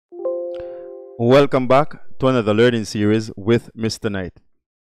Welcome back to another learning series with Mr. Knight.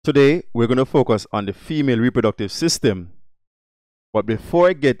 Today, we're going to focus on the female reproductive system. But before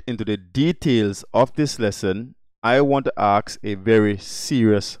I get into the details of this lesson, I want to ask a very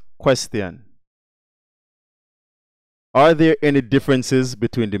serious question. Are there any differences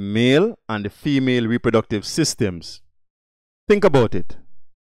between the male and the female reproductive systems? Think about it.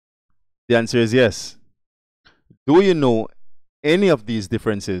 The answer is yes. Do you know any of these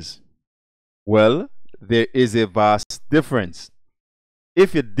differences? Well, there is a vast difference.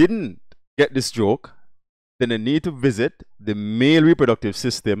 If you didn't get this joke, then you need to visit the male reproductive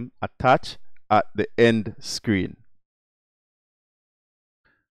system attached at the end screen.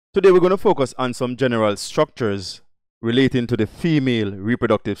 Today we're going to focus on some general structures relating to the female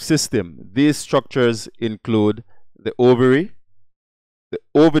reproductive system. These structures include the ovary, the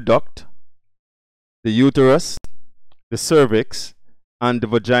oviduct, the uterus, the cervix, and the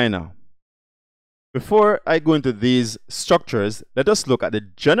vagina. Before I go into these structures, let us look at the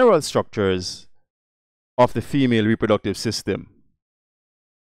general structures of the female reproductive system.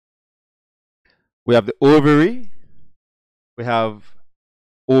 We have the ovary, we have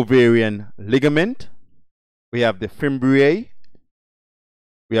ovarian ligament, we have the fimbriae,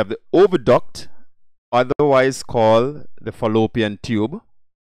 we have the oviduct, otherwise called the fallopian tube.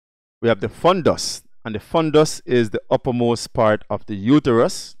 We have the fundus, and the fundus is the uppermost part of the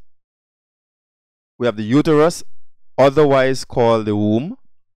uterus. We have the uterus, otherwise called the womb.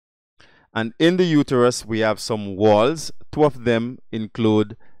 And in the uterus, we have some walls. Two of them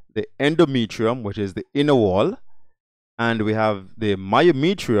include the endometrium, which is the inner wall, and we have the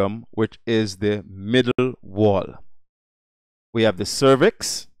myometrium, which is the middle wall. We have the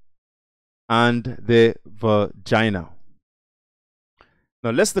cervix and the vagina.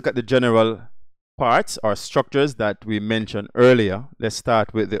 Now let's look at the general parts or structures that we mentioned earlier. Let's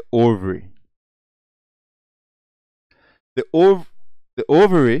start with the ovary. The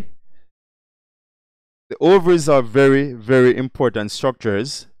ovaries are very, very important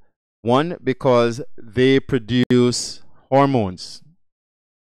structures. One, because they produce hormones.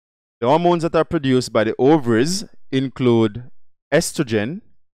 The hormones that are produced by the ovaries include estrogen.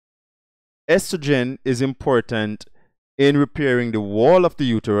 Estrogen is important in repairing the wall of the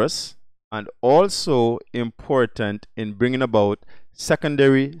uterus and also important in bringing about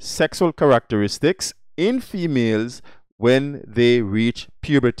secondary sexual characteristics in females when they reach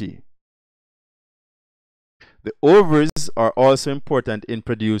puberty. The ovaries are also important in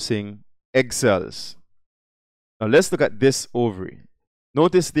producing egg cells. Now let's look at this ovary.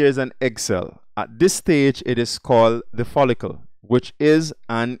 Notice there is an egg cell. At this stage, it is called the follicle, which is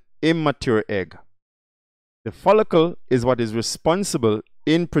an immature egg. The follicle is what is responsible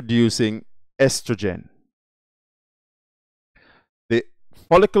in producing estrogen. The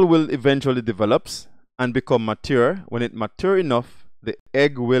follicle will eventually develop and become mature. When it mature enough, the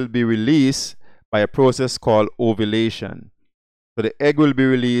egg will be released by a process called ovulation. So the egg will be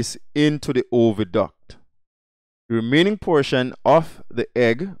released into the oviduct. The remaining portion of the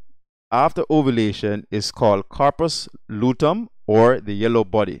egg after ovulation is called corpus luteum, or the yellow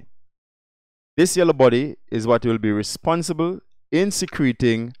body. This yellow body is what will be responsible in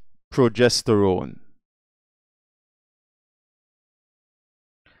secreting progesterone.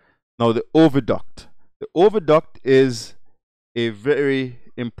 Now the oviduct. The oviduct is a very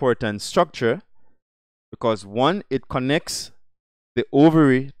important structure because one, it connects the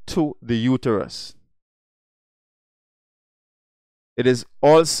ovary to the uterus. It is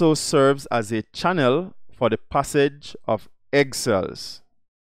also serves as a channel for the passage of egg cells.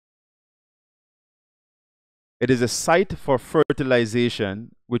 It is a site for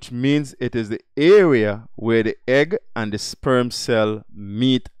fertilization, which means it is the area where the egg and the sperm cell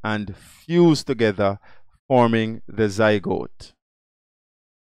meet and fuse together, forming the zygote.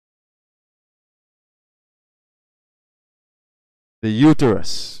 The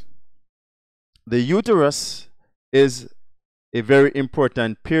uterus. The uterus is a very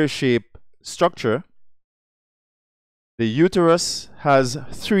important pear-shaped structure. The uterus has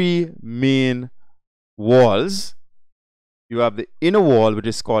three main walls. You have the inner wall, which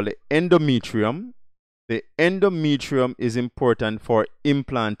is called the endometrium. The endometrium is important for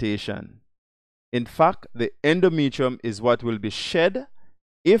implantation. In fact, the endometrium is what will be shed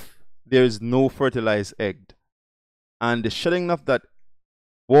if there is no fertilized egg. And the shedding of that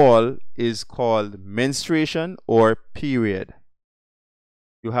wall is called menstruation or period.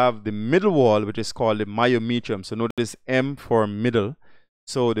 You have the middle wall, which is called the myometrium. So notice M for middle.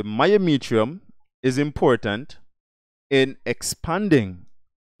 So the myometrium is important in expanding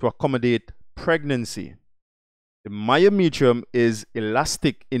to accommodate pregnancy. The myometrium is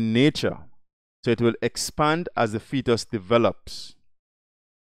elastic in nature. So it will expand as the fetus develops.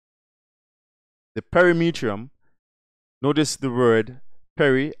 The perimetrium, notice the word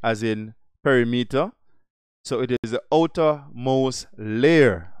peri as in perimeter. So it is the outermost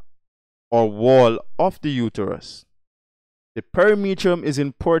layer or wall of the uterus. The perimetrium is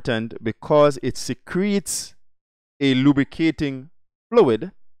important because it secretes a lubricating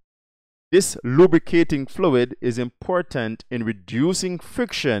fluid. This lubricating fluid is important in reducing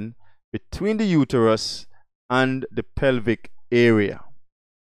friction between the uterus and the pelvic area.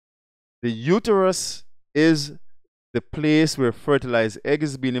 The uterus is the place where fertilized egg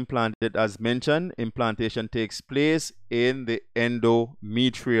is being implanted. As mentioned, implantation takes place in the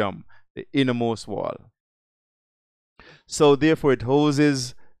endometrium, the innermost wall. So therefore it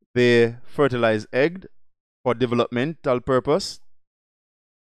houses the fertilized egg for developmental purpose.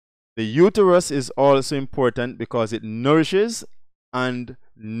 The uterus is also important because it nourishes and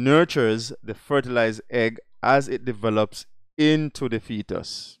nurtures the fertilized egg as it develops into the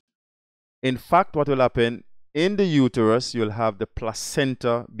fetus. In fact, what will happen in the uterus, you'll have the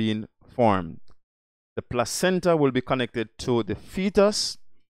placenta being formed. The placenta will be connected to the fetus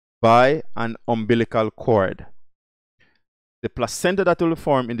by an umbilical cord. The placenta that will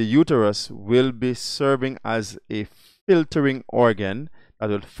form in the uterus will be serving as a filtering organ that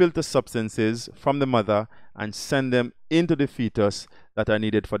will filter substances from the mother and send them into the fetus that are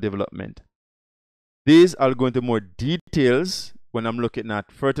needed for development. These I'll go into more details when I'm looking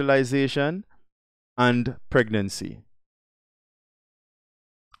at fertilization and pregnancy.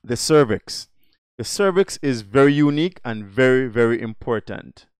 The cervix. The cervix is very unique and very, very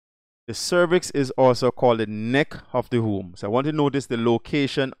important. The cervix is also called the neck of the womb. So I want to notice the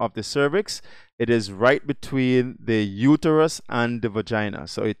location of the cervix. It is right between the uterus and the vagina.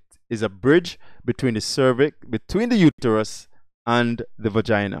 So it is a bridge between the cervix, between the uterus and the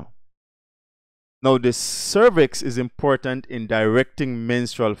vagina. Now the cervix is important in directing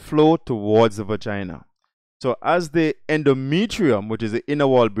menstrual flow towards the vagina. So as the endometrium, which is the inner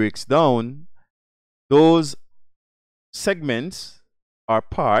wall, breaks down, those segments or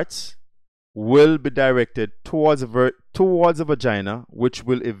parts will be directed towards the vagina, which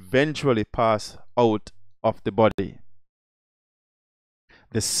will eventually pass out of the body.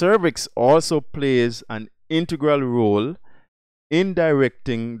 The cervix also plays an integral role in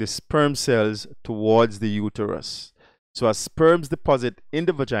directing the sperm cells towards the uterus. So as sperms deposit in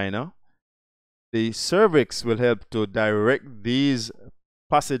the vagina, the cervix will help to direct these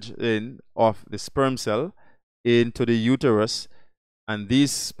passage in of the sperm cell into the uterus, and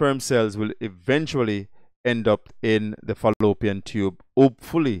these sperm cells will eventually end up in the fallopian tube,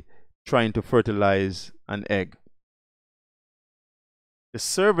 hopefully trying to fertilize an egg. The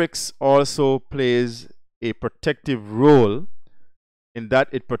cervix also plays a protective role in that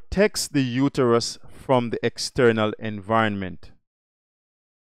it protects the uterus from the external environment.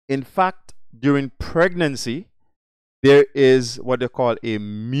 In fact, during pregnancy, there is what they call a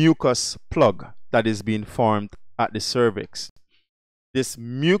mucus plug that is being formed at the cervix. This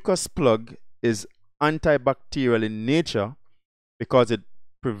mucus plug is antibacterial in nature because it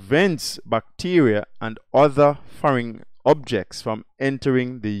prevents bacteria and other foreign objects from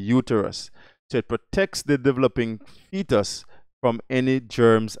entering the uterus. So it protects the developing fetus from any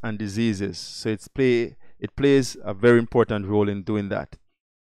germs and diseases. So it plays a very important role in doing that.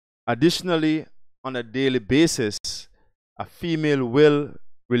 Additionally, on a daily basis, a female will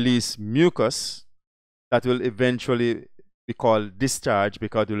release mucus that will eventually be called discharge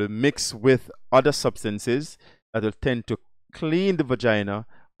because it will mix with other substances that will tend to clean the vagina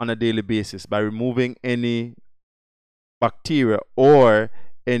on a daily basis by removing any bacteria or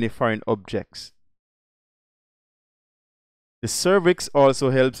any foreign objects. The cervix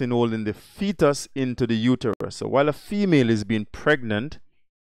also helps in holding the fetus into the uterus. So while a female is being pregnant,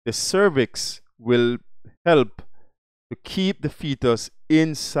 the cervix will help to keep the fetus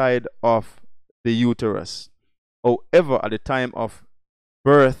inside of the uterus. However, at the time of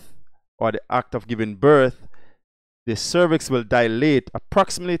birth or the act of giving birth, the cervix will dilate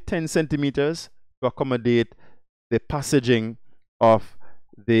approximately 10 centimeters to accommodate the passaging of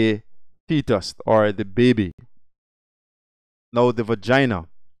the fetus or the baby. Now the vagina.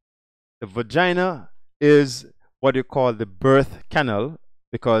 The vagina is what you call the birth canal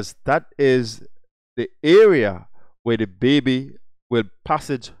because that is the area where the baby will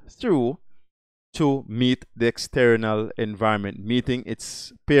passage through to meet the external environment, meeting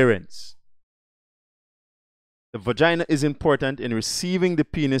its parents. The vagina is important in receiving the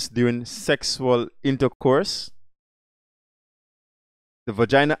penis during sexual intercourse. The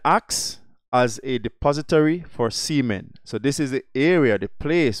vagina acts as a depository for semen. So this is the area, the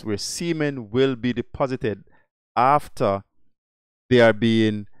place where semen will be deposited after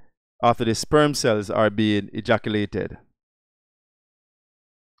the sperm cells are being ejaculated.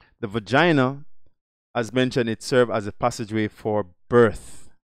 The vagina, as mentioned, it serves as a passageway for birth.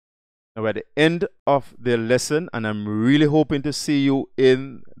 Now we're at the end of the lesson, and I'm really hoping to see you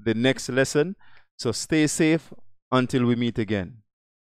in the next lesson. So stay safe until we meet again.